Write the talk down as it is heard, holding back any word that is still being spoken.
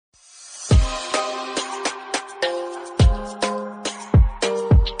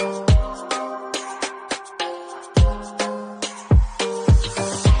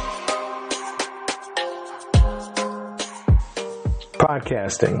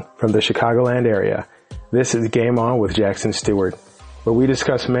Broadcasting from the Chicagoland area, this is Game On with Jackson Stuart, where we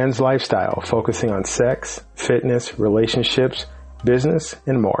discuss men's lifestyle, focusing on sex, fitness, relationships, business,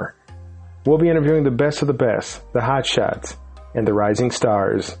 and more. We'll be interviewing the best of the best, the hot shots, and the rising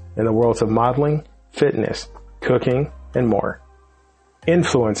stars in the worlds of modeling, fitness, cooking, and more.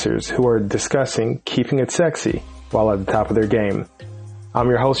 Influencers who are discussing keeping it sexy while at the top of their game. I'm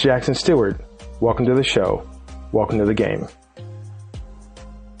your host, Jackson Stuart. Welcome to the show. Welcome to the game.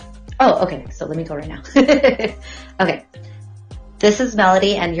 Oh, okay. So let me go right now. Okay. This is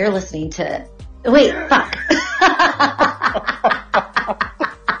Melody, and you're listening to... Wait, fuck.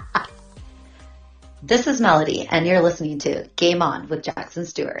 This is Melody, and you're listening to Game On with Jackson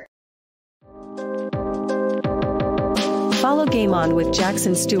Stuart. Follow Game On with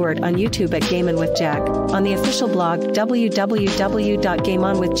Jackson Stuart on YouTube at Game On with Jack, on the official blog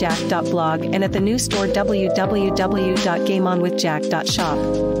www.gameonwithjack.blog, and at the new store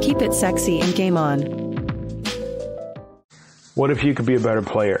www.gameonwithjack.shop. Keep it sexy and game on. What if you could be a better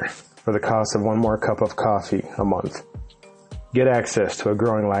player for the cost of one more cup of coffee a month? Get access to a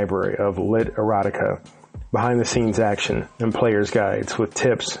growing library of lit erotica, behind-the-scenes action, and player's guides with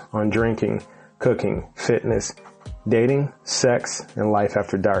tips on drinking, cooking, fitness, dating, sex, and life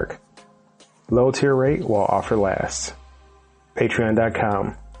after dark. Low tier rate while offer lasts.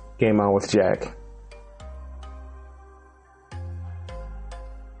 Patreon.com. Game On with Jack.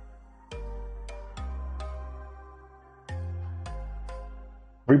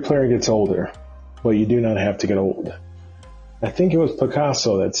 Every player gets older, but you do not have to get old. I think it was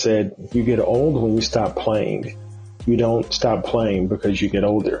Picasso that said, you get old when you stop playing. You don't stop playing because you get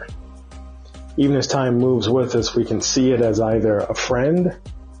older. Even as time moves with us, we can see it as either a friend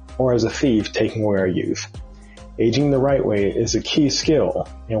or as a thief taking away our youth. Aging the right way is a key skill,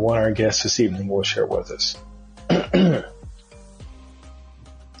 and one our guest this evening will share with us.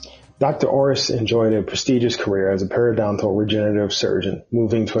 Dr. Orest enjoyed a prestigious career as a periodontal regenerative surgeon,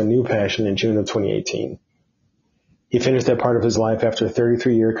 moving to a new passion in June of 2018. He finished that part of his life after a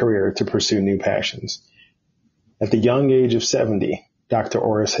 33-year career to pursue new passions. At the young age of 70, Dr.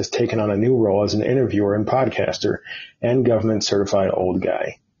 Orest has taken on a new role as an interviewer and podcaster and government-certified old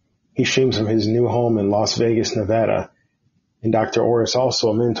guy. He streams from his new home in Las Vegas, Nevada, and Dr. Orest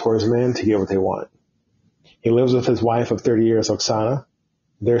also mentors men to get what they want. He lives with his wife of 30 years, Oksana.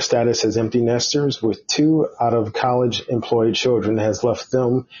 Their status as empty nesters with 2 out-of-college employed children has left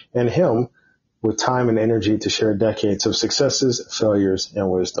them and him with time and energy to share decades of successes, failures,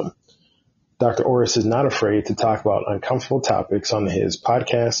 and wisdom. Dr. Orest is not afraid to talk about uncomfortable topics on his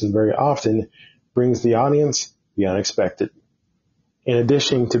podcast and very often brings the audience the unexpected. In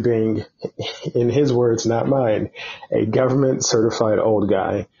addition to being, in his words, not mine, a government-certified old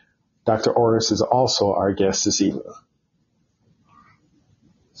guy, Dr. Orest is also our guest this evening.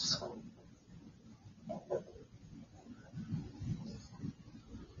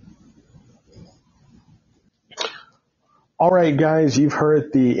 All right, guys, you've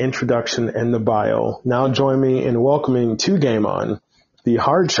heard the introduction and the bio. Now join me in welcoming to Game On the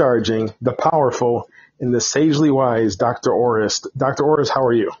hard-charging, the powerful, and the sagely wise Dr. Orest. Dr. Orest, how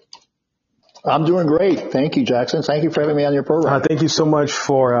are you? I'm doing great. Thank you, Jackson. Thank you for having me on your program. Thank you so much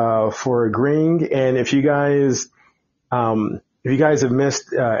for agreeing. And if you guys have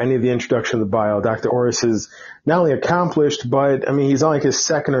missed any of the introduction of the bio, Dr. Orest is not only accomplished, but I mean he's on like his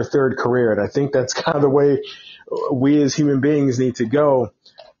second or third career, and I think that's kind of the way we as human beings need to go.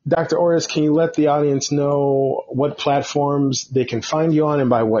 Dr. Orest, can you let the audience know what platforms they can find you on and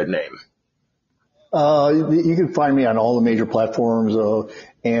by what name? You can find me on all the major platforms,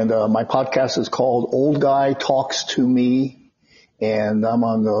 and my podcast is called Old Guy Talks to Me, and I'm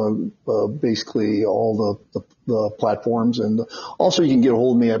on basically all the platforms, and also you can get a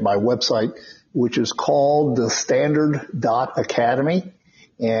hold of me at my website, which is called thestandard.academy.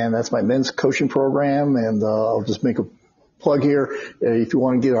 And that's my men's coaching program. And I'll just make a plug here. If you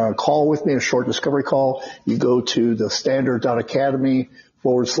want to get on a call with me, a short discovery call, you go to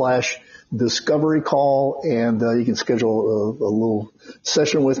thestandard.academy/discovery call, and you can schedule a little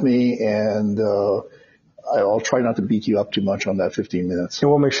session with me, and I'll try not to beat you up too much on that 15 minutes.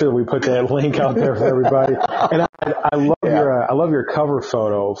 And we'll make sure that we put that link out there for everybody. And I love your cover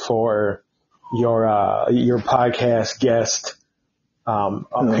photo for your podcast guest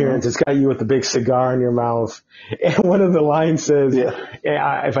appearance. It's got you with the big cigar in your mouth. And one of the lines says,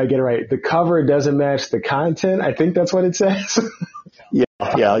 if I get it right, the cover doesn't match the content. I think that's what it says. Yeah,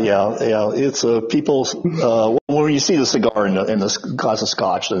 yeah. It's people. When you see the cigar in the glass of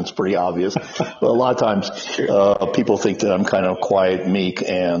scotch, then it's pretty obvious. But a lot of times, people think that I'm kind of quiet, meek,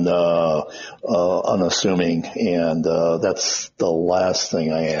 and unassuming, and that's the last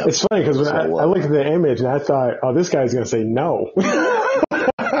thing I am. It's funny because when I looked at the image and I thought, oh, this guy's going to say no.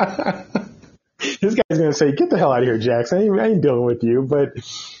 This guy's going to say, get the hell out of here, Jackson. I ain't dealing with you. But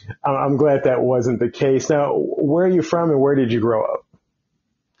I'm glad that wasn't the case. Now, where are you from and where did you grow up?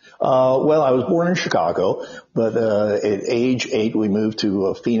 Well, I was born in Chicago, but at age 8, we moved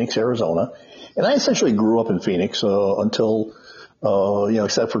to Phoenix, Arizona. And I essentially grew up in Phoenix until,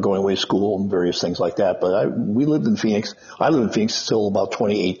 except for going away to school and various things like that. But we lived in Phoenix. I lived in Phoenix till about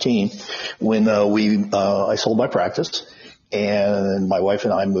 2018 when I sold my practice. And my wife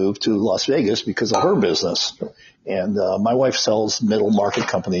and I moved to Las Vegas because of her business. And my wife sells middle market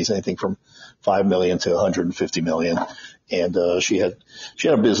companies, anything from $5 million to $150 million. And she had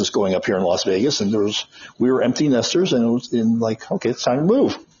a business going up here in Las Vegas, and we were empty nesters, and it was okay, it's time to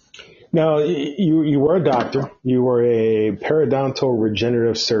move. Now, you were a doctor. You were a periodontal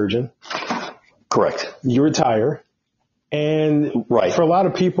regenerative surgeon. Correct. You retire. And right. For a lot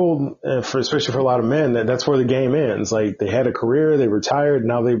of people, especially for a lot of men, that's where the game ends. Like, they had a career, they retired,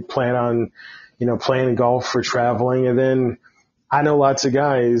 now they plan on, playing golf for traveling. And then I know lots of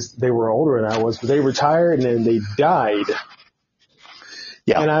guys, they were older than I was, but they retired and then they died.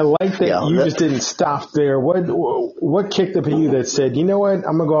 Yeah. And I like that you just didn't stop there. What kicked up in you that said, you know what,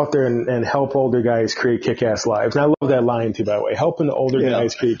 I'm going to go out there and help older guys create kick-ass lives? And I love that line too, by the way, helping the older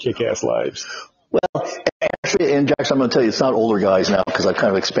guys create kick-ass lives. Well, actually, and Jackson, I'm going to tell you, it's not older guys now because I've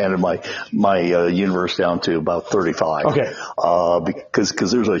kind of expanded my universe down to about 35. Okay.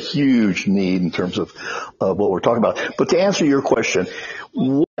 Because there's a huge need in terms of what we're talking about. But to answer your question,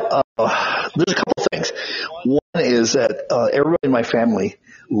 there's a couple of things. One is that everybody in my family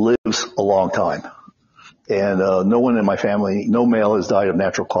lives a long time. And no one in my family, no male has died of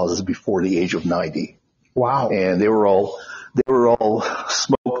natural causes before the age of 90. Wow. And they were all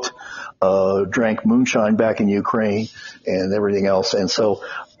smoked, drank moonshine back in Ukraine and everything else. And so,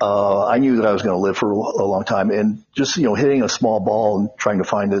 I knew that I was going to live for a long time, and just, hitting a small ball and trying to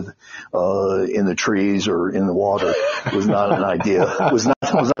find it, in the trees or in the water was not an idea. It was not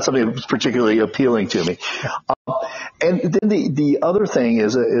something that was particularly appealing to me. And then the other thing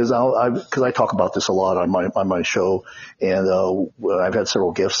is because I talk about this a lot on my show, and, I've had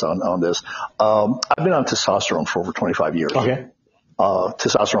several guests on this. I've been on testosterone for over 25 years. Okay.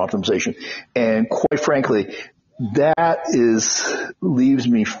 Testosterone optimization. And quite frankly, that leaves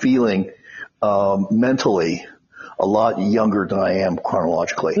me feeling, mentally a lot younger than I am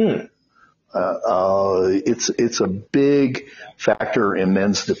chronologically. It's a big factor in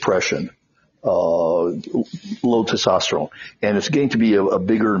men's depression, low testosterone. And it's getting to be a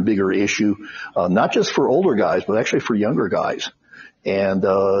bigger and bigger issue, not just for older guys, but actually for younger guys. And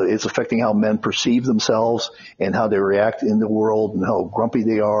it's affecting how men perceive themselves and how they react in the world and how grumpy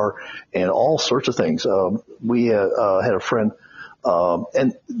they are and all sorts of things. We had a friend,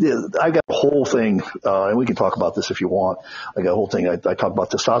 and I got a whole thing, and we can talk about this if you want. I got a whole thing. I talk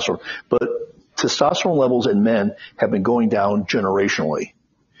about testosterone, but testosterone levels in men have been going down generationally,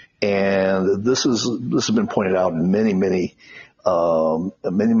 and this has been pointed out in many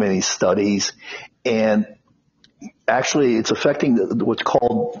studies, and actually, it's affecting what's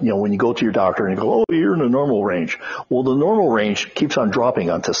called, when you go to your doctor and you go, oh, you're in the normal range. Well, the normal range keeps on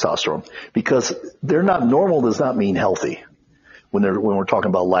dropping on testosterone because they're not normal does not mean healthy when we're talking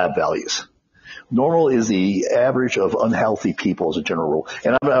about lab values. Normal is the average of unhealthy people as a general rule.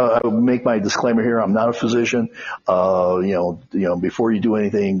 And I will make my disclaimer here. I'm not a physician. Before you do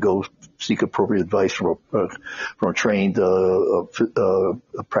anything, go seek appropriate advice from a trained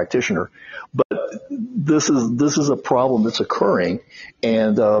practitioner. But this is a problem that's occurring,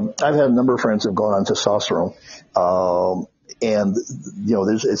 and I've had a number of friends who have gone on testosterone, and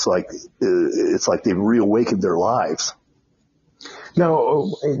it's like they've reawakened their lives.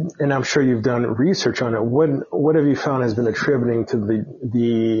 Now, and I'm sure you've done research on it. What have you found has been attributing to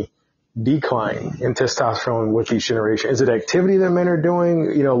the decline in testosterone with each generation? Is it activity that men are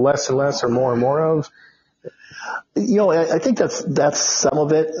doing, less and less or more and more of? I think that's some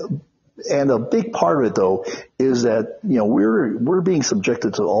of it. And a big part of it, though, is that, we're being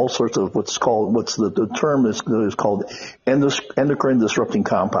subjected to all sorts of the term is called endocrine disrupting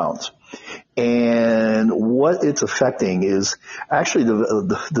compounds. And what it's affecting is actually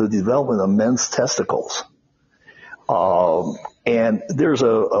the development of men's testicles. And there's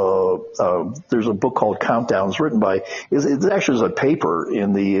a book called Countdowns written by, it actually is a paper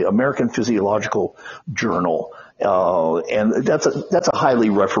in the American Physiological Journal. And that's a highly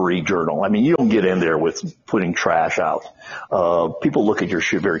refereed journal. I mean, you don't get in there with putting trash out. People look at your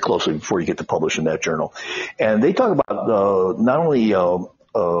shit very closely before you get to publish in that journal. And they talk about, not only,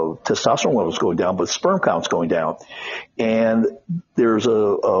 testosterone levels going down, but sperm counts going down. And there's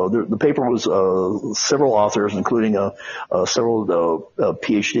the paper was, several authors, including, several,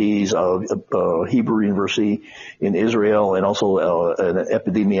 PhDs, Hebrew University in Israel, and also, an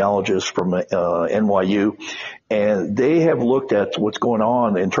epidemiologist from, NYU. And they have looked at what's going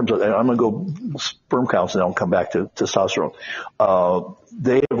on in terms of, and I'm going to go sperm counts and then I'll come back to testosterone.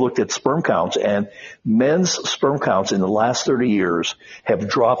 They have looked at sperm counts, and men's sperm counts in the last 30 years have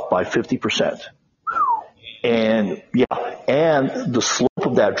dropped by 50%. And the slope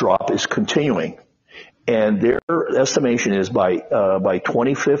of that drop is continuing. And their estimation is by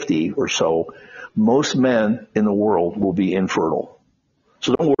 2050 or so, most men in the world will be infertile.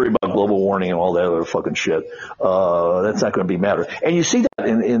 So don't worry about global warming and all that other fucking shit. That's not going to be matter. And you see that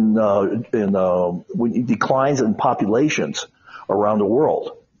in when declines in populations around the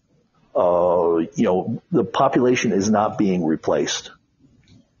world. The population is not being replaced.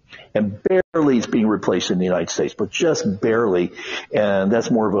 And barely it's being replaced in the United States, but just barely. And that's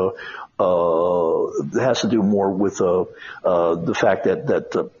more of it has to do more with the fact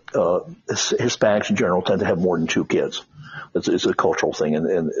that Hispanics in general tend to have more than 2 kids. It's a cultural thing,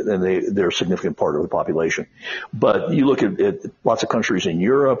 and they're a significant part of the population. But you look at lots of countries in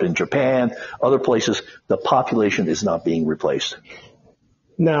Europe, in Japan, other places, the population is not being replaced.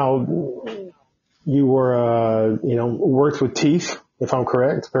 Now, You were, worked with teeth, if I'm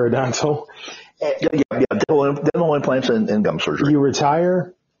correct, periodontal. Yeah, dental implants and gum surgery. You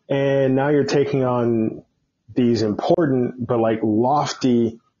retire, and now you're taking on these important but like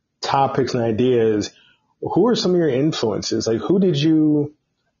lofty topics and ideas. Who are some of your influences? Like,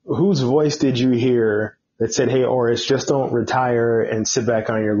 whose voice did you hear that said, "Hey, Orest, just don't retire and sit back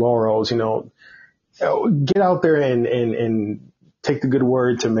on your laurels. Get out there and take the good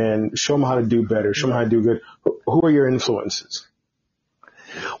word to men. Show them how to do better. Show them how to do good." Who are your influences?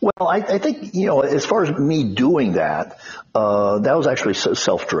 Well, I think, as far as me doing that, that was actually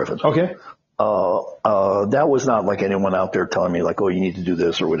self-driven. Okay. That was not like anyone out there telling me like, "Oh, you need to do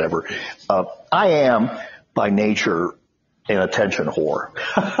this," or whatever. I am by nature an attention whore.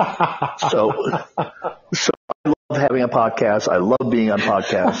 So I love having a podcast. I love being on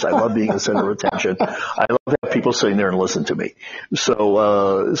podcasts. I love being the center of attention. I love having people sitting there and listen to me. So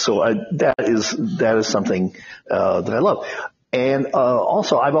that is something, that I love. And,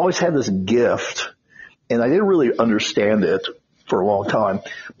 also I've always had this gift, and I didn't really understand it for a long time,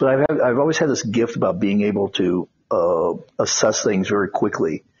 but I've always had this gift about being able to, assess things very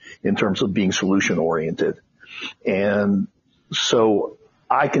quickly in terms of being solution oriented. And so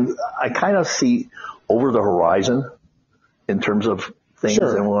I kind of see over the horizon in terms of things.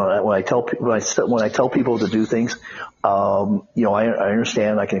 Sure. And when I tell people to do things, I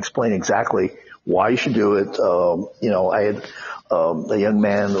understand, I can explain exactly why you should do it. I had, a young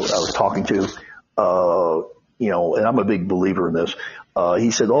man I was talking to, and I'm a big believer in this.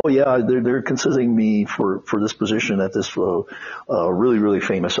 He said, "Oh yeah, they're considering me for this position at this, really, really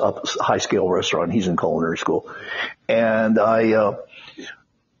famous high scale restaurant." He's in culinary school. And I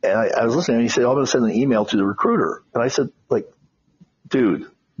was listening, and he said, "I'm going to send an email to the recruiter." And I said, "Dude,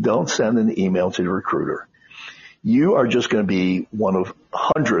 don't send an email to the recruiter. You are just going to be one of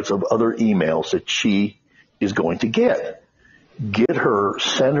hundreds of other emails that she is going to get.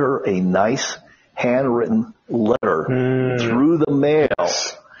 Send her a nice handwritten letter through the mail.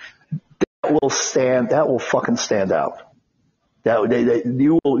 That will fucking stand out.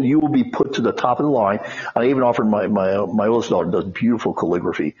 You will be put to the top of the line." I even offered my oldest daughter does beautiful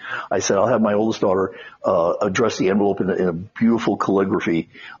calligraphy. I said, "I'll have my oldest daughter address the envelope in a beautiful calligraphy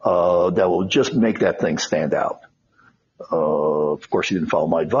that will just make that thing stand out." Of course, he didn't follow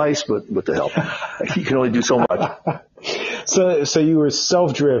my advice, but what the hell? You can only do so much. So you were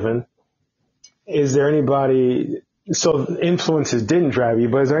self-driven. Is there anybody? So influences didn't drive you,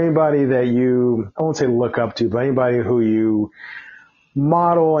 but is there anybody that you, I won't say look up to, but anybody who you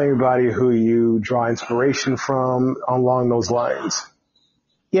model, anybody who you draw inspiration from along those lines?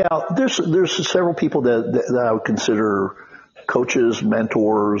 Yeah, there's several people that I would consider coaches,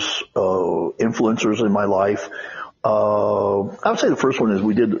 mentors, influencers in my life. I would say the first one is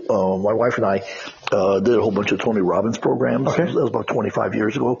we did, my wife and I, did a whole bunch of Tony Robbins programs. Okay. That was about 25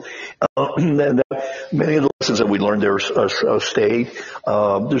 years ago. And many of the lessons that we learned there stayed.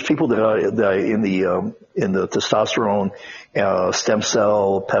 There's people that I in the testosterone, stem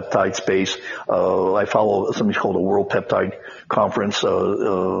cell peptide space. I follow something called a World Peptide Conference,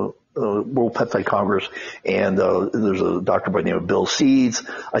 World Peptide Congress, and there's a doctor by the name of Bill Seeds.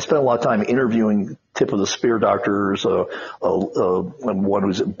 I spent a lot of time interviewing tip of the spear doctors. One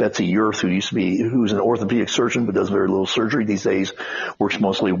was Betsy Yurth, who's an orthopedic surgeon but does very little surgery these days, works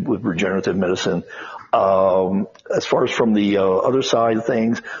mostly with regenerative medicine. As far as from the other side of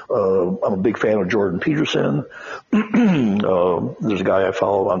things, I'm a big fan of Jordan Peterson. There's a guy I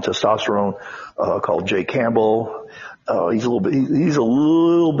follow on testosterone called Jay Campbell. He's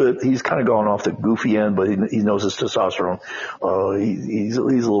kind of gone off the goofy end, but he knows his testosterone. He's a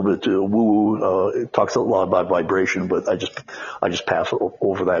little bit woo-woo, talks a lot about vibration, but I just pass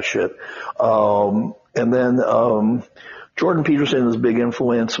over that shit. And then, Jordan Peterson is a big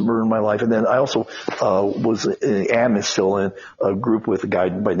influence in my life. And then I also, am still in a group with a guy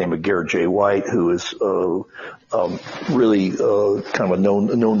by the name of Garrett J. White, who is, really, kind of a no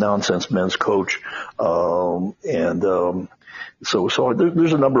nonsense men's coach. So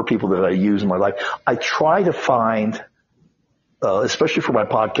there's a number of people that I use in my life. I try to find, especially for my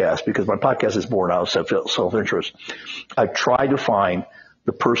podcast, because my podcast is born out of self-interest. I try to find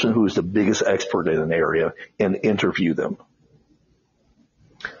the person who is the biggest expert in an area and interview them.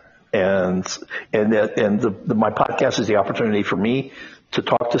 My podcast is the opportunity for me to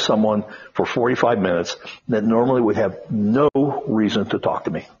talk to someone for 45 minutes that normally would have no reason to talk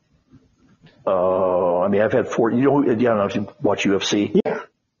to me. I've had I don't know if you watch UFC. Yeah.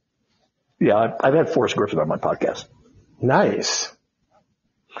 Yeah, I've had Forrest Griffin on my podcast. Nice.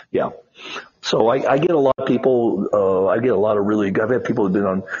 Yeah. So I get a lot of people, I've had people who've been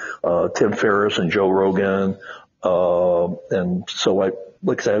on, Tim Ferriss and Joe Rogan. And so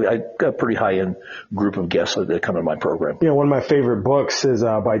like I said, I got a pretty high-end group of guests that come in my program. One of my favorite books is,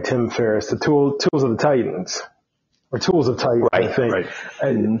 by Tim Ferriss, The Tools of the Titans. Or Tools of Titans, right, I think. Right.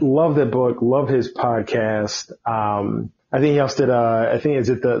 I love that book, love his podcast. I think he also did, is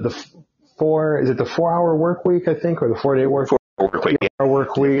it the 4-hour work week, I think, or the 4-day work week? 4-hour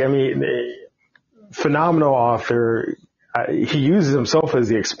work week. I mean, phenomenal author. He uses himself as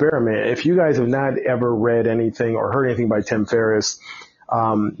the experiment. If you guys have not ever read anything or heard anything by Tim Ferriss,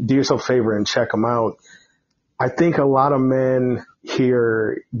 do yourself a favor and check him out. I think a lot of men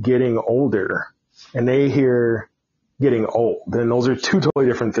hear getting older and they hear getting old, and those are two totally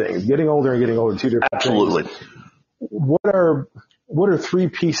different things. Getting older and getting old are two different Absolutely. things. What are 3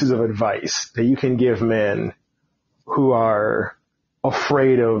 pieces of advice that you can give men who are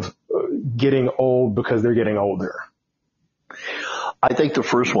afraid of getting old because they're getting older? I think the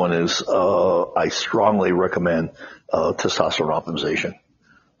first one is, I strongly recommend, testosterone optimization.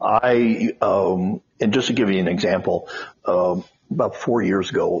 And just to give you an example, about 4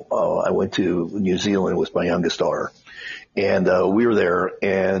 years ago, I went to New Zealand with my youngest daughter, and we were there,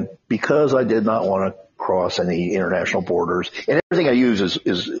 and because I did not want to cross any international borders, and everything I use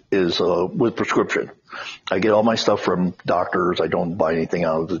is with prescription. I get all my stuff from doctors. I don't buy anything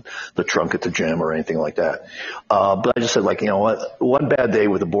out of the trunk at the gym or anything like that. But I just said, you know what? One bad day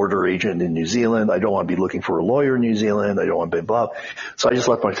with a border agent in New Zealand. I don't want to be looking for a lawyer in New Zealand. I don't want to be involved. So I just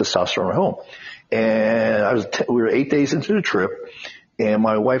left my testosterone at home. And we were 8 days into the trip, and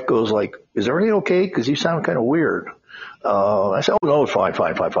my wife goes "Is everything okay? Because you sound kind of weird." I said, "Oh no, it's fine.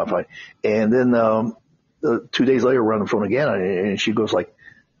 And then 2 days later, we're on the phone again, and she goes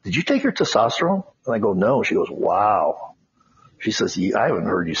 "Did you take your testosterone?" And I go, "No." She goes, "Wow." She says, "I haven't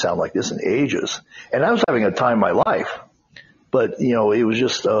heard you sound like this in ages." And I was having a time of my life, but it was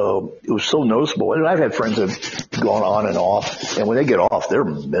just, it was so noticeable. And I've had friends that have gone on and off, and when they get off, they're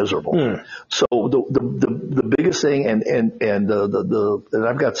miserable. So the biggest thing, and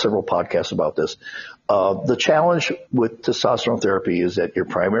I've got several podcasts about this. The challenge with testosterone therapy is that your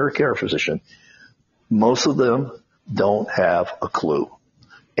primary care physician, most of them don't have a clue.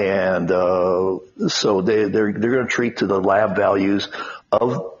 And so they're going to treat to the lab values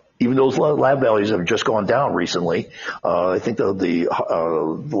of, even those lab values have just gone down recently. I think the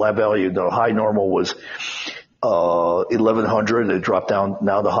lab value, the high normal was 1100. It dropped down.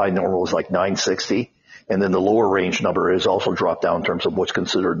 Now the high normal is 960. And then the lower range number has also dropped down in terms of what's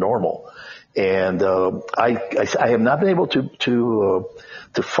considered normal. And I have not been able to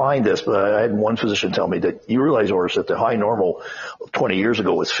find this, but I had one physician tell me that you realize, Orest, that the high normal 20 years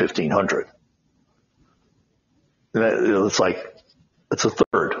ago was 1500. And it's a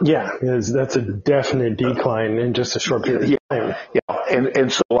third. Yeah, that's a definite decline in just a short period of time. Yeah, and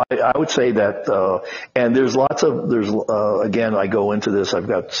so I would say that, and there's again, I go into this. I've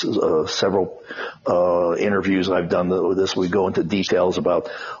got several interviews I've done with this. We go into details about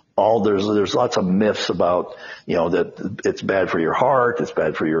there's lots of myths about, that it's bad for your heart, it's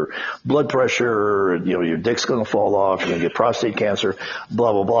bad for your blood pressure, your dick's going to fall off, you're going to get prostate cancer,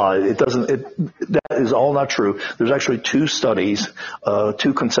 blah, blah, blah. That is all not true. There's actually 2 studies,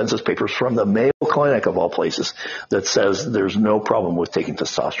 2 consensus papers from the Mayo Clinic of all places that says there's no problem with taking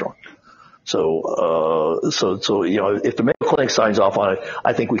testosterone. So if the Mayo Clinic signs off on it,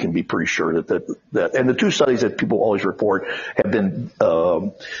 I think we can be pretty sure that, and the 2 studies that people always report have been,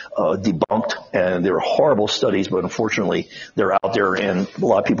 debunked, and they're horrible studies, but unfortunately they're out there and a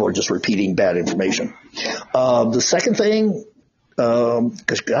lot of people are just repeating bad information. The second thing,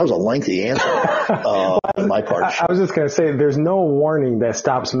 because that was a lengthy answer on my part. I was just going to say, there's no warning that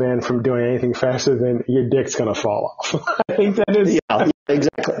stops men from doing anything faster than your dick's going to fall off. I think that is. Yeah,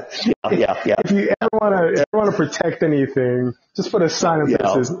 exactly. Yeah. If you ever want to protect anything, just put a sign up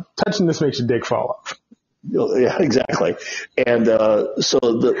that says, touching this makes your dick fall off. Yeah, exactly. And so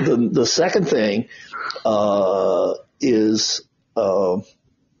the second thing is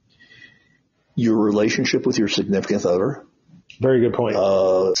your relationship with your significant other. Very good point.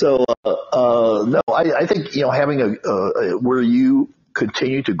 No, I think, having where you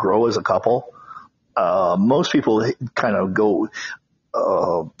continue to grow as a couple, most people kind of go,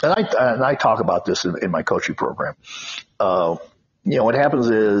 and I talk about this in my coaching program. What happens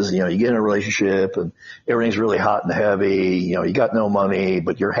is, you get in a relationship and everything's really hot and heavy. You got no money,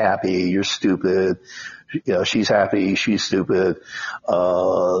 but you're happy, you're stupid. She's happy, she's stupid.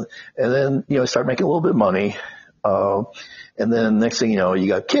 And then, start making a little bit of money. And then next thing you know, you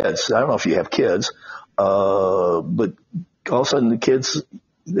got kids. I don't know if you have kids, but all of a sudden the kids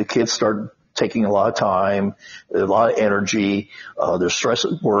start taking a lot of time, a lot of energy. There's stress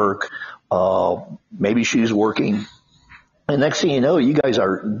at work. Maybe she's working. And next thing you know, you guys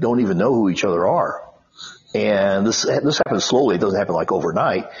don't even know who each other are. And this happens slowly. It doesn't happen like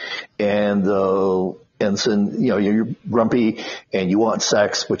overnight. And so, you're grumpy and you want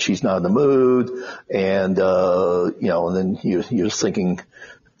sex, but she's not in the mood. And, and then you're just thinking,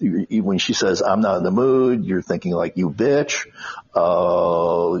 when she says, I'm not in the mood, you're thinking like, you bitch.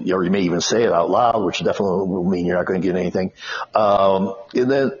 Or you may even say it out loud, which definitely will mean you're not going to get anything. And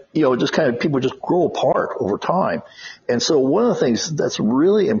then, just kind of people just grow apart over time. And so one of the things that's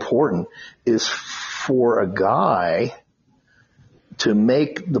really important is for a guy to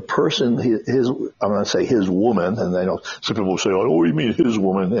make the person his I'm going to say his woman, and I know some people will say, "Oh, you mean his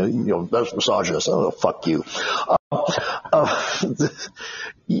woman?" And, that's misogynist. Oh, fuck you.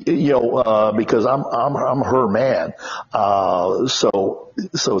 Because I'm her man. So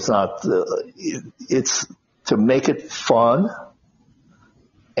it's not. It's to make it fun.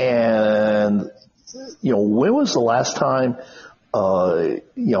 And when was the last time? When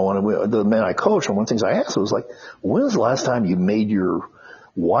the men I coach, and one of the things I asked was like, when was the last time you made your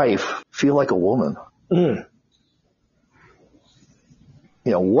wife feel like a woman?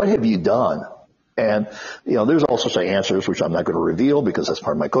 What have you done? And, there's all sorts of answers, which I'm not going to reveal because that's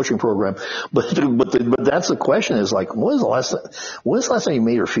part of my coaching program. But that's the question is like, when was the last time you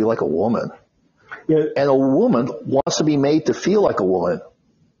made her feel like a woman? Yeah. And a woman wants to be made to feel like a woman.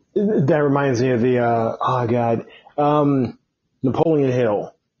 That reminds me of the, Napoleon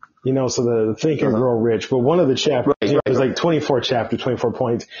Hill, so the Think and Grow Rich. But one of the chapters, there's like 24 chapters, 24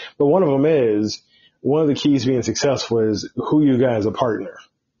 points. But one of them is, one of the keys to being successful is who you got as a partner.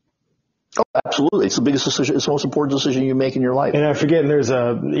 Oh, absolutely. It's the biggest decision. It's the most important decision you make in your life. And I forget, and there's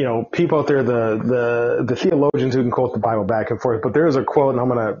people out there, the theologians who can quote the Bible back and forth, but there's a quote, and I'm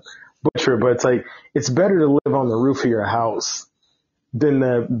going to butcher it, but it's like, it's better to live on the roof of your house than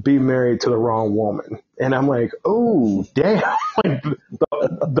to be married to the wrong woman. And I'm like, oh, damn. Like,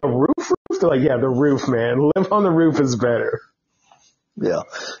 the roof? They're like, yeah, the roof, man. Live on the roof is better. Yeah.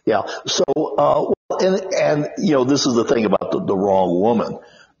 So, this is the thing about the wrong woman,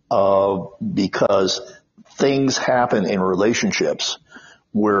 because things happen in relationships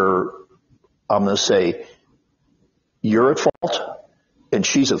where I'm going to say you're at fault and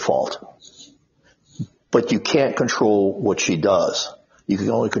she's at fault, but you can't control what she does. You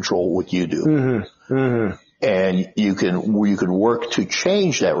can only control what you do. Mm-hmm. Mm-hmm. And you can work to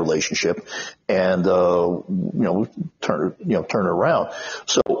change that relationship and, turn it around.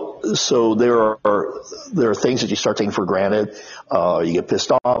 So there are things that you start taking for granted. You get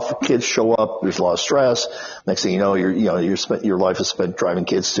pissed off, kids show up, there's a lot of stress. Next thing you know, your life is spent driving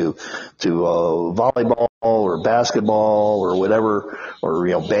kids to volleyball or basketball or whatever, or,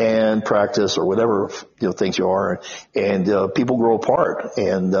 band practice or whatever, things you are. And, people grow apart.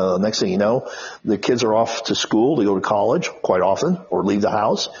 And, next thing you know, the kids are off to school to go to college quite often or leave the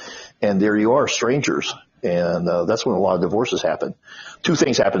house. And there you are, strangers. And that's when a lot of divorces happen. Two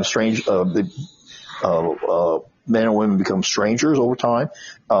things happen. Men and women become strangers over time.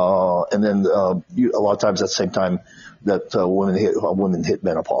 And then a lot of times at the same time that women hit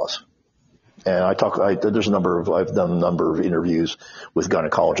menopause. And I've done a number of interviews with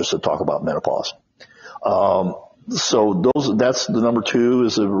gynecologists that talk about menopause. So that's the number two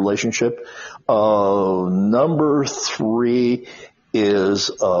is a relationship. Number three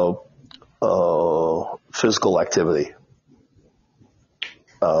is physical activity.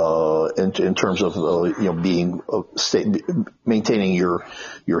 In terms of maintaining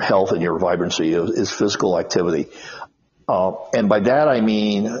your health and your vibrancy is physical activity. And by that I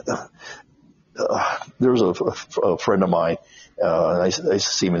mean there's a friend of mine. I used to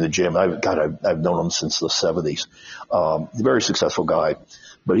see him in the gym. I've known him since the 70s. Very successful guy,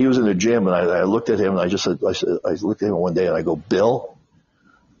 but he was in the gym, and I looked at him, and I looked at him one day, and I go, Bill,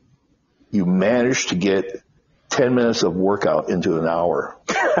 you managed to get 10 minutes of workout into an hour,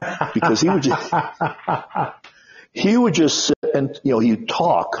 because he would just sit and he'd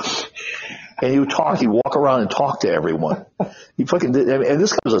talk. And he'd walk around and talk to everyone. He fucking did, and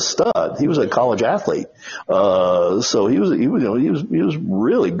this guy was a stud. He was a college athlete, so he was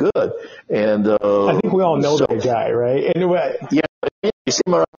really good. And I think we all know that guy, right? Anyway, yeah, you see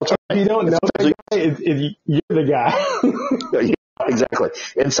him around all the time. If you don't know that guy, you're the guy. Yeah, exactly.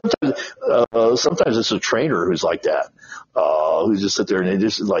 And sometimes it's a trainer who's like that, who just sit there and they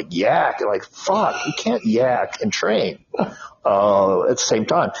just like yak, and like, fuck, you can't yak and train at the same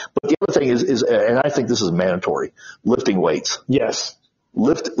time. But the other thing is, and I think this is mandatory, lifting weights. Yes.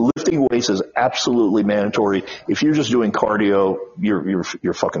 Lifting weights is absolutely mandatory. If you're just doing cardio,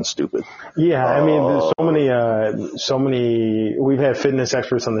 you're fucking stupid. Yeah, I mean, there's so many. We've had fitness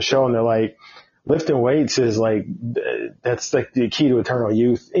experts on the show, and they're like, lifting weights is like, that's like the key to eternal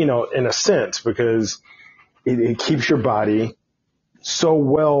youth, in a sense, because it keeps your body so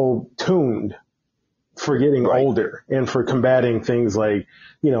well tuned for getting older and for combating things like,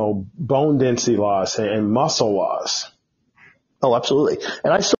 bone density loss and muscle loss. Oh, absolutely.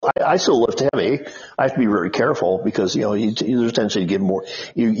 And I still lift heavy. I have to be very careful because, there's a tendency to get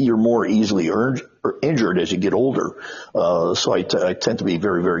you're more easily injured as you get older. So I tend to be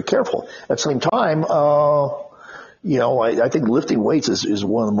very, very careful. At the same time, I think lifting weights is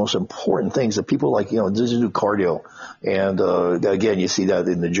one of the most important things that people like, just do cardio. And, again, you see that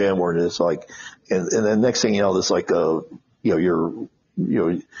in the gym where it's like, and the next thing it's like, you're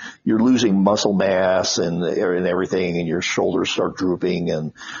losing muscle mass and everything, and your shoulders start drooping,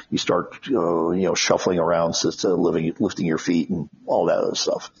 and you start, shuffling around, lifting your feet and all that other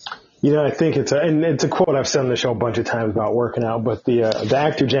stuff. I think it's a quote I've said on the show a bunch of times about working out, but the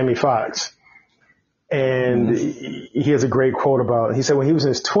actor Jamie Foxx, and he has a great quote about, he said when he was in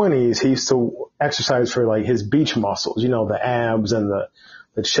his 20s, he used to exercise for like his beach muscles, the abs and the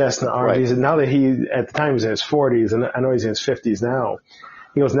chest and the arms. Right. He said now that at the time he was in his 40s, and I know he's in his 50s now,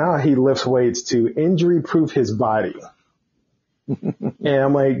 he goes, now he lifts weights to injury-proof his body. And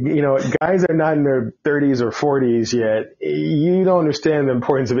I'm like, guys are not in their 30s or 40s yet. You don't understand the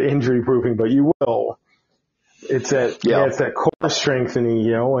importance of injury-proofing, but you will. It's that core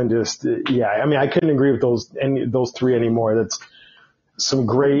strengthening, and just, I couldn't agree with those three anymore. That's some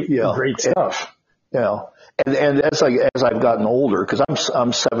great stuff. Yeah. And as I've gotten older, because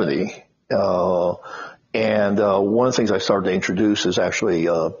I'm 70, and one of the things I started to introduce is actually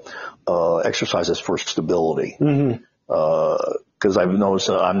exercises for stability. Because I've noticed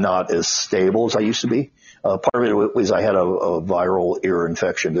that I'm not as stable as I used to be. Part of it was I had a viral ear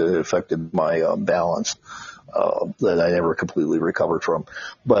infection that affected my balance. That I never completely recovered from.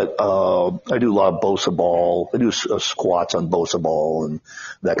 But I do a lot of Bosa ball. I do squats on Bosa ball and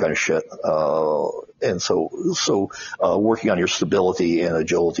that kind of shit. And so working on your stability and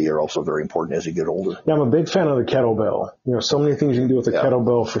agility are also very important as you get older. Yeah, I'm a big fan of the kettlebell. So many things you can do with the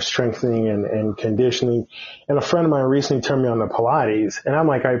kettlebell for strengthening and conditioning. And a friend of mine recently turned me on to Pilates. And I'm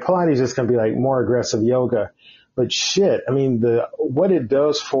like, all right, Pilates is going to be like more aggressive yoga. But shit, what it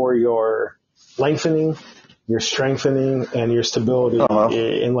does for your lengthening, your strengthening, and your stability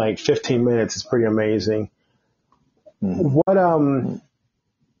in like 15 minutes is pretty amazing. What,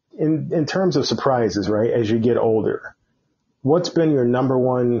 in terms of surprises, right, as you get older, what's been your number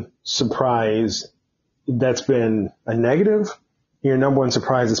one surprise that's been a negative? Your number one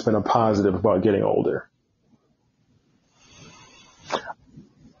surprise that's been a positive about getting older?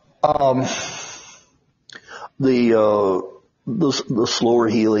 The slower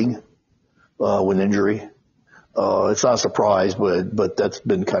healing, with injury. It's not a surprise, but that's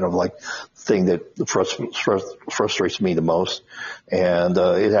been kind of like the thing that frustrates me the most. And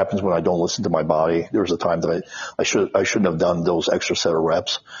it happens when I don't listen to my body. There was a time that I shouldn't have done those extra set of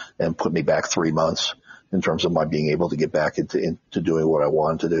reps and put me back 3 months in terms of my being able to get back into doing what I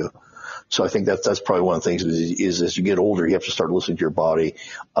wanted to do. So I think that's probably one of the things is as you get older, you have to start listening to your body,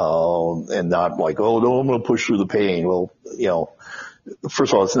 and not like, oh no, I'm going to push through the pain. Well,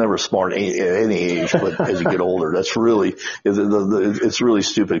 first of all, it's never smart at any age, but as you get older, that's really, it's really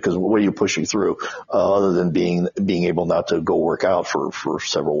stupid because what are you pushing through, other than being able not to go work out for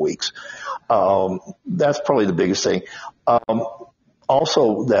several weeks. That's probably the biggest thing.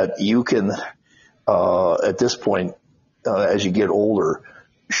 Also that you can, at this point, as you get older,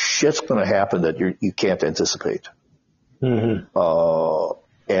 shit's going to happen that you can't anticipate. Mm-hmm.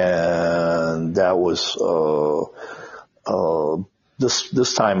 And that was,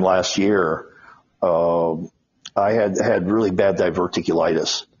 this time last year, I had really bad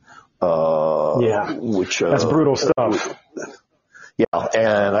diverticulitis. Which, that's brutal stuff. Yeah.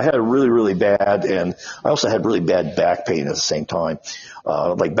 And I had it really, really bad. And I also had really bad back pain at the same time.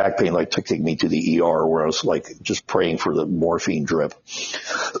 Like back pain, like took me to the ER where I was like just praying for the morphine drip.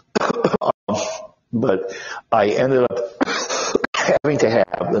 But I ended up having to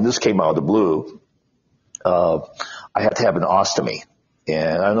have, and this came out of the blue, I had to have an ostomy.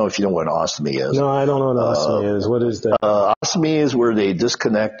 And I don't know if you know what an ostomy is. No, I don't know what an ostomy is. What is that? Ostomy is where they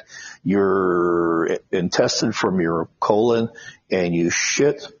disconnect your intestine from your colon and you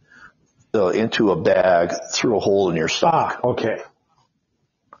shit into a bag through a hole in your stomach. Okay.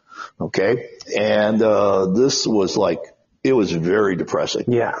 Okay. And this was like, it was very depressing.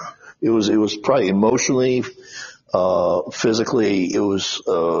 Yeah. It was probably emotionally, physically, it was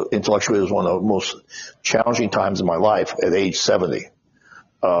intellectually, it was one of the most challenging times in my life at age 70.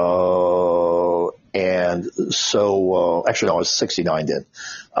 And so, actually, no, I was 69 then.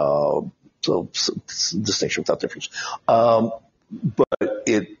 So distinction without difference. But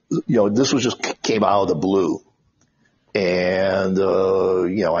this was just came out of the blue. And,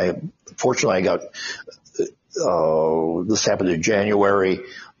 fortunately I got, this happened in January.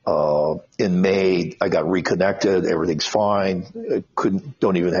 In May, I got reconnected. Everything's fine.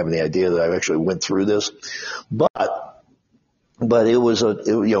 Don't even have any idea that I actually went through this, but it was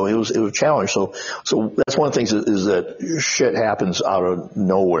it was a challenge. So that's one of the things is that shit happens out of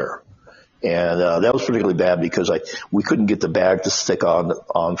nowhere. And that was particularly bad because we couldn't get the bag to stick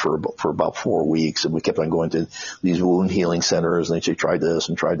on for about 4 weeks, and we kept on going to these wound healing centers, and they tried this,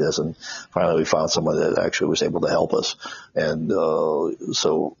 and finally we found someone that actually was able to help us. And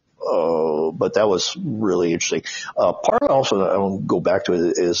but that was really interesting. Part also, I don't go back to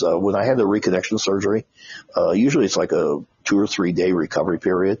it, is when I had the reconnection surgery, usually it's like a 2 or 3 day recovery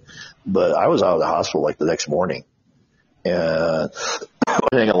period, but I was out of the hospital like the next morning. And I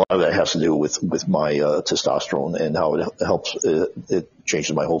think a lot of that has to do with my testosterone and how it helps. It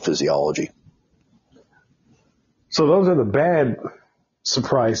changes my whole physiology. So those are the bad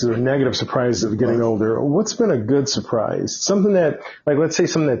surprises or negative surprises of getting older. What's been a good surprise? Something that, like, let's say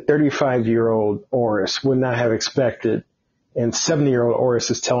something that 35-year-old Orest would not have expected and 70-year-old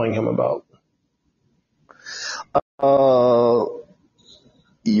Orest is telling him about.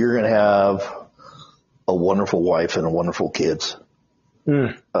 You're going to have a wonderful wife and wonderful kids.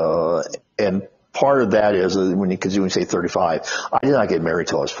 And part of that is because when you say 35, I did not get married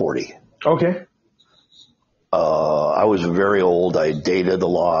till I was 40. Okay. I was very old. I dated a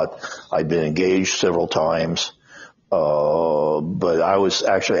lot. I'd been engaged several times. But I was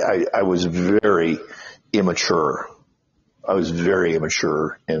actually, I was very immature. I was very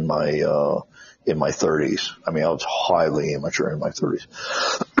immature in my 30s. I mean, I was highly immature in my 30s.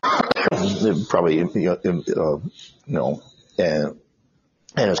 Probably,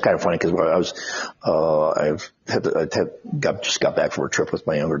 and it's kind of funny because I just got back from a trip with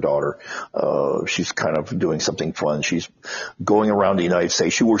my younger daughter. She's kind of doing something fun. She's going around the United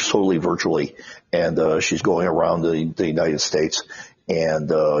States. She works totally virtually, and she's going around the United States. And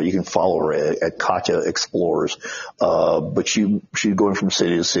you can follow her at Katya Explores. But she's going from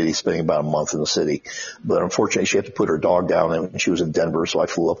city to city, spending about a month in the city. But unfortunately, she had to put her dog down, and she was in Denver, so I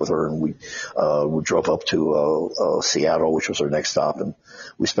flew up with her, and we drove up to Seattle, which was our next stop, and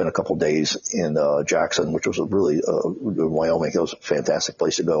we spent a couple days in Jackson, which was in Wyoming. It was a fantastic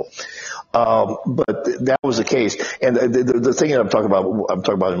place to go. But that was the case. And the thing that I'm talking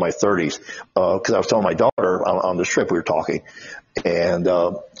about in my 30s, because I was telling my daughter on this trip, we were talking. And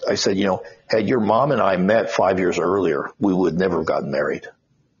I said, had your mom and I met 5 years earlier, we would never have gotten married.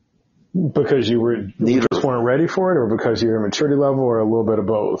 Because you just weren't ready for it, or because your maturity level, or a little bit of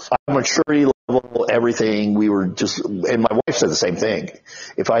both? Maturity level, everything. We were just, and my wife said the same thing.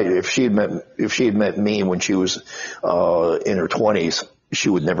 If she had met me when she was in her 20s, she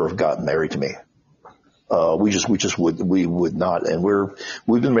would never have gotten married to me. We would not. And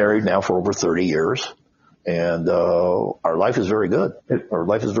we've been married now for over 30 years, and our life is very good. Our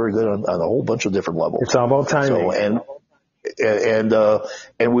life is very good on a whole bunch of different levels. It's all about timing. So,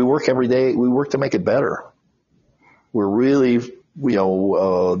 and we work every day. We work to make it better. We're really, there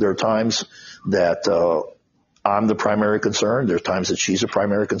are times that I'm the primary concern. There's times that she's the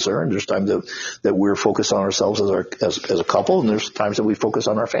primary concern. There's times that we're focused on ourselves as a couple, and there's times that we focus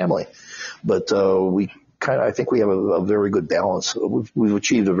on our family. But I think we have a very good balance. We've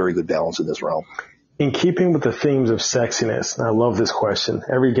achieved a very good balance in this realm. In keeping with the themes of sexiness, and I love this question.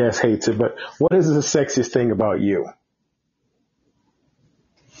 Every guest hates it, but what is the sexiest thing about you?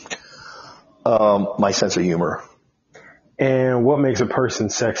 My sense of humor. And what makes a person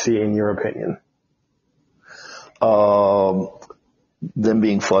sexy in your opinion? Them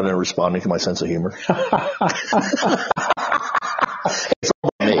being fun and responding to my sense of humor. It's all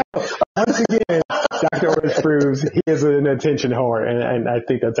about me. Once again, Dr. Orest proves he is an attention whore, and I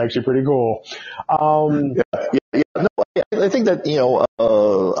think that's actually pretty cool. I think that,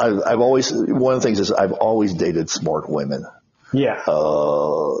 I've always, one of the things is I've always dated smart women. Yeah.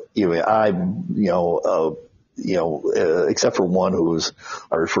 Except for one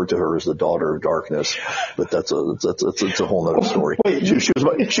I refer to her as the daughter of darkness, but that's a whole nother story. Wait, she was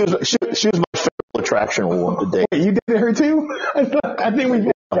my favorite attraction one day. Wait, you dated her too? I think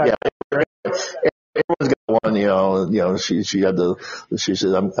we. Yeah. Everyone's got one, she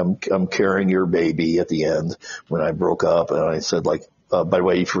said, I'm carrying your baby at the end when I broke up. And I said, by the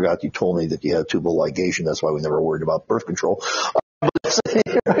way, you told me that you had tubal ligation. That's why we never worried about birth control.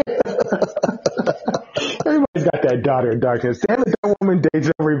 Everybody's got that daughter of darkness. Damn it, that woman dates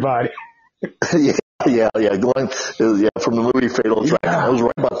everybody. Yeah. From the movie Fatal Attraction. That was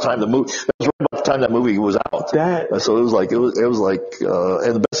right about the time that movie was out. So it was like, and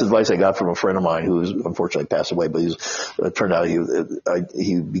the best advice I got from a friend of mine who's unfortunately passed away, but it turned out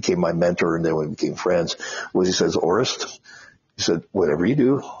he became my mentor, and then we became friends, was he says, Orest, he said, whatever you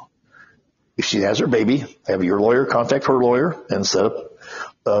do, if she has her baby, have your lawyer contact her lawyer and set up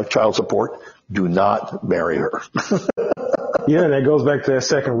child support. Do not marry her. Yeah, that goes back to that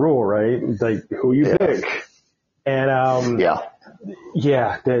second rule, right? Like who you pick. And that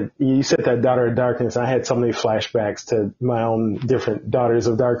you said that daughter of darkness. I had so many flashbacks to my own different daughters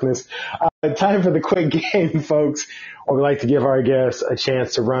of darkness. Time for the quick game, folks. We'd like to give our guests a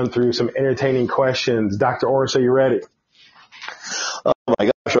chance to run through some entertaining questions. Dr. Orest, are you ready? Oh my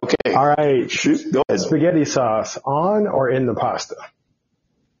gosh, okay. All right. Shoot, go ahead. Spaghetti sauce, on or in the pasta?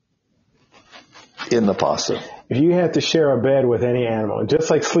 In the pasta. If you had to share a bed with any animal, just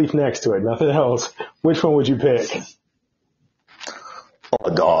like sleep next to it, nothing else, which one would you pick?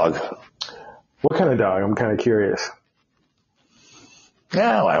 A dog. What kind of dog? I'm kind of curious.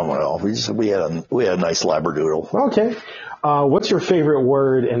 No, I don't know. We had a nice labradoodle. Okay. What's your favorite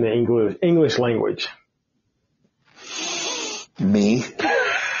word in the English language? Me.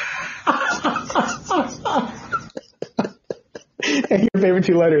 And your favorite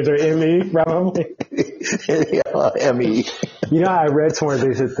two letters are M-E, probably? Yeah, M-E. I read somewhere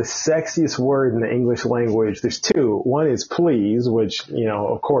they said the sexiest word in the English language, there's two. One is please, which,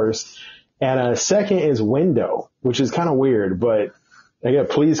 of course. And a second is window, which is kind of weird, but I got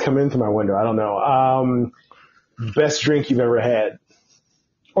please come into my window. I don't know. Best drink you've ever had?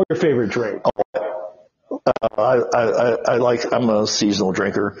 Or your favorite drink? I'm a seasonal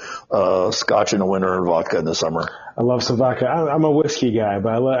drinker, scotch in the winter and vodka in the summer. I love some vodka. I'm a whiskey guy,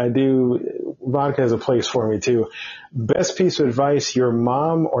 but vodka has a place for me too. Best piece of advice your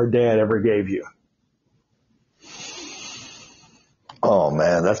mom or dad ever gave you? Oh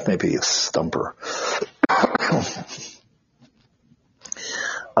man, that's maybe a stumper.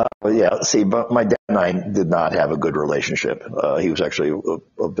 But my dad and I did not have a good relationship. He was actually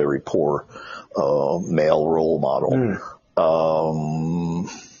a very poor male role model.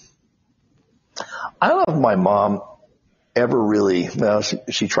 I don't know if my mom ever really,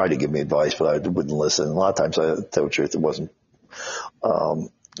 she tried to give me advice, but I wouldn't listen. A lot of times, I tell the truth, it wasn't, I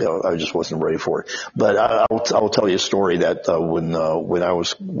just wasn't ready for it. But I'll tell you a story that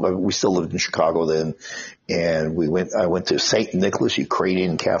we still lived in Chicago then, and I went to St. Nicholas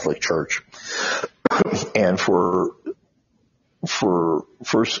Ukrainian Catholic Church, and for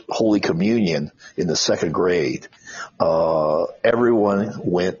First Holy Communion in the second grade, everyone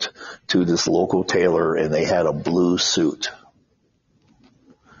went to this local tailor and they had a blue suit.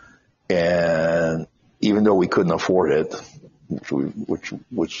 And even though we couldn't afford it,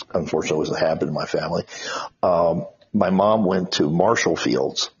 which unfortunately was a habit in my family, my mom went to Marshall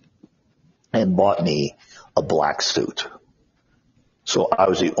Fields and bought me a black suit. So I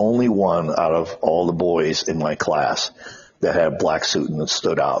was the only one out of all the boys in my class that had a black suit and that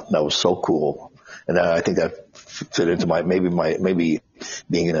stood out. And that was so cool. And I think that fit into maybe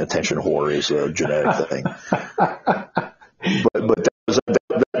being an attention whore is a genetic thing. But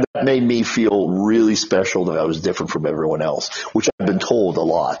that made me feel really special, that I was different from everyone else, which I've been told a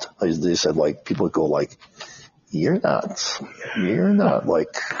lot. They said, like, people would go like, you're not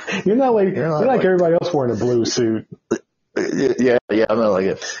like everybody else wearing a blue suit. Yeah, I'm not like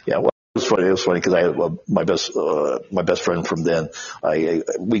it. Yeah, well, it was funny because I had my best friend from then.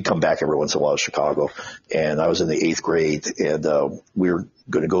 We'd come back every once in a while to Chicago, and I was in the 8th grade, and we were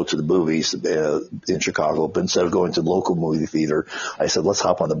going to go to the movies in Chicago. But instead of going to the local movie theater, I said, let's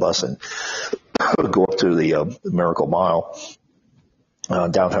hop on the bus and go up to the Miracle Mile,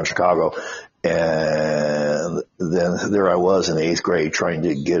 downtown Chicago. And then there I was in the 8th grade trying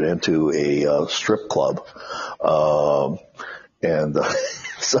to get into a strip club.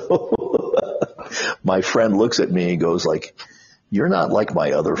 So my friend looks at me and goes like, you're not like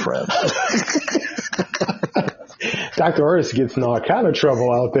my other friend. Dr. Orest gets in all kind of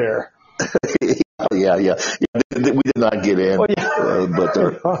trouble out there. Yeah. We did not get in, but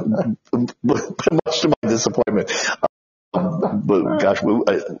much to my disappointment. But gosh, I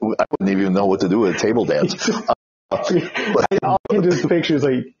wouldn't even know what to do with a table dance. All I can just picture is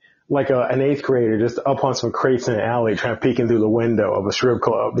like an 8th grader just up on some crates in an alley trying to peeking through the window of a strip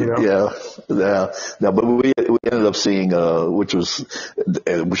club, you know? Yeah. No, but we ended up seeing, which was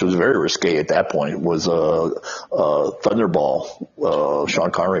very risque at that point, was Thunderball,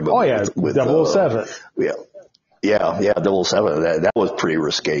 Sean Connery movie. Oh yeah, with 007. Yeah, 007. That was pretty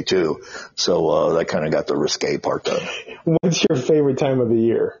risque too. So that kind of got the risque part done. What's your favorite time of the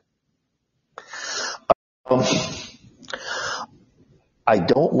year? I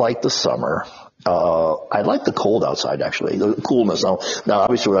don't like the summer. I like the cold outside, actually, the coolness. Now,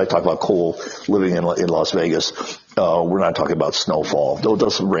 obviously, when I talk about cold, living in Las Vegas, we're not talking about snowfall. Though it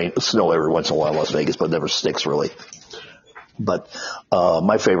does snow every once in a while in Las Vegas, but it never sticks really. But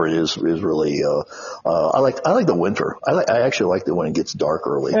my favorite is really I like the winter. I actually like it when it gets dark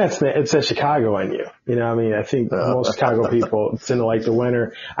early. Yeah, it's a Chicago in you. You know, I mean, I think most Chicago people tend to like the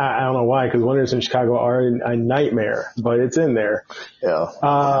winter. I don't know why, because winters in Chicago are a nightmare, but it's in there. Yeah.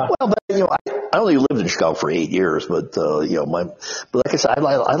 But I only lived in Chicago for 8 years, but but like I said,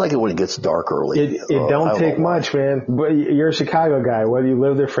 I like it when it gets dark early. It don't take much, man. But you're a Chicago guy. Whether you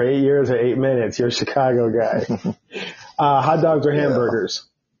live there for 8 years or 8 minutes, you're a Chicago guy. Hot dogs or hamburgers?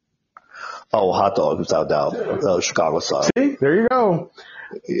 Oh, hot dogs, without doubt. Chicago style. See, there you go.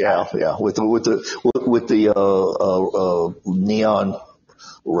 Yeah. With the neon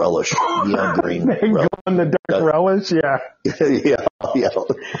relish, neon green. Relish. The dark relish, yeah. Yeah.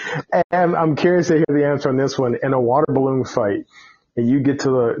 And I'm curious to hear the answer on this one. In a water balloon fight, and you get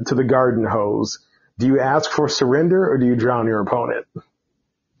to the garden hose, do you ask for surrender or do you drown your opponent?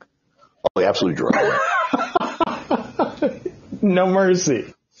 Oh, absolutely drown. No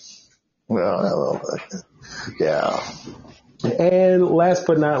mercy. Well, yeah. And last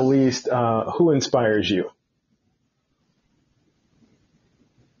but not least, who inspires you?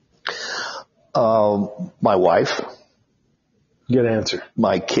 My wife. Good answer.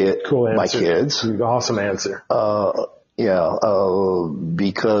 My kid. Cool answer. My kids. Awesome answer.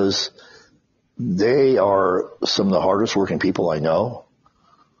 Because they are some of the hardest working people I know.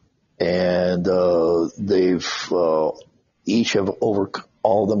 And they've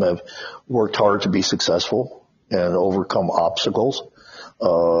all of them have worked hard to be successful and overcome obstacles.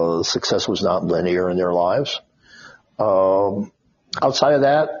 Success was not linear in their lives. Outside of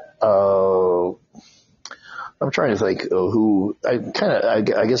that, I'm trying to think who I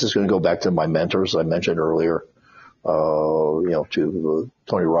guess it's going to go back to my mentors I mentioned earlier. To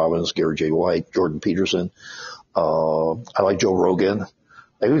Tony Robbins, Gary J. White, Jordan Peterson. I like Joe Rogan.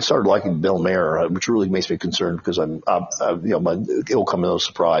 I even started liking Bill Maher, which really makes me concerned because it'll come as no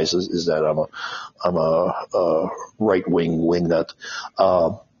surprise is that I'm a right wing wingnut.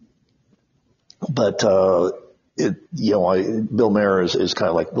 Bill Maher is kind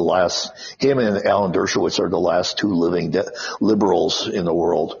of like the last. Him and Alan Dershowitz are the last two living liberals in the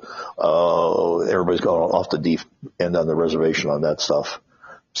world. Everybody's gone off the deep end on the reservation on that stuff.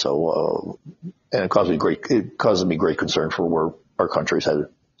 So, and it causes me great concern for where our country's headed.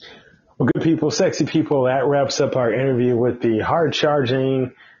 Well, good people, sexy people, that wraps up our interview with the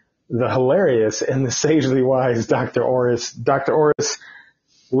hard-charging, the hilarious, and the sagely wise Dr. Orest. Dr. Orest,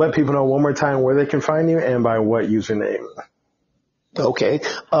 let people know one more time where they can find you and by what username. Okay.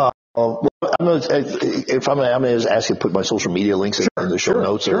 Well, I'm going to ask you to put my social media links in the show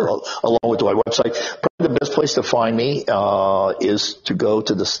notes along with my website. Probably the best place to find me is to go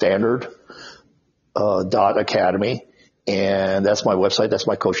to the Standard .academy, and that's my website. That's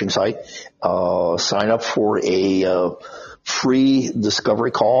my coaching site. Sign up for a free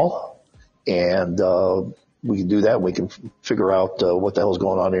discovery call, and we can do that. We can figure out what the hell's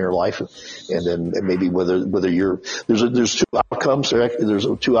going on in your life, and then maybe whether you're there's two outcomes. There's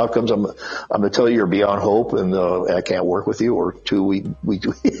two outcomes. I'm going to tell you you're beyond hope, and I can't work with you. Or two, we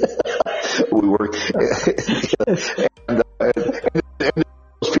do we work. and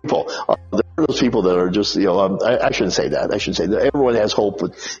those people. There are those people that are just, I shouldn't say that. I should say that everyone has hope,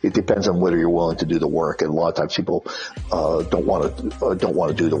 but it depends on whether you're willing to do the work. And a lot of times people don't want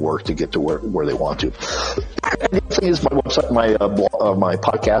to do the work to get to where they want to. And the other thing is my website, my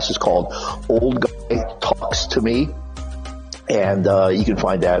podcast is called Old Guy Talks to Me. And you can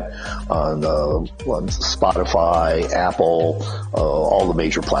find that on Spotify, Apple, all the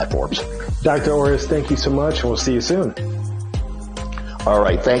major platforms. Dr. Orest, thank you so much, and we'll see you soon. All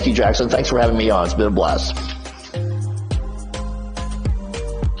right. Thank you, Jackson. Thanks for having me on. It's been a blast.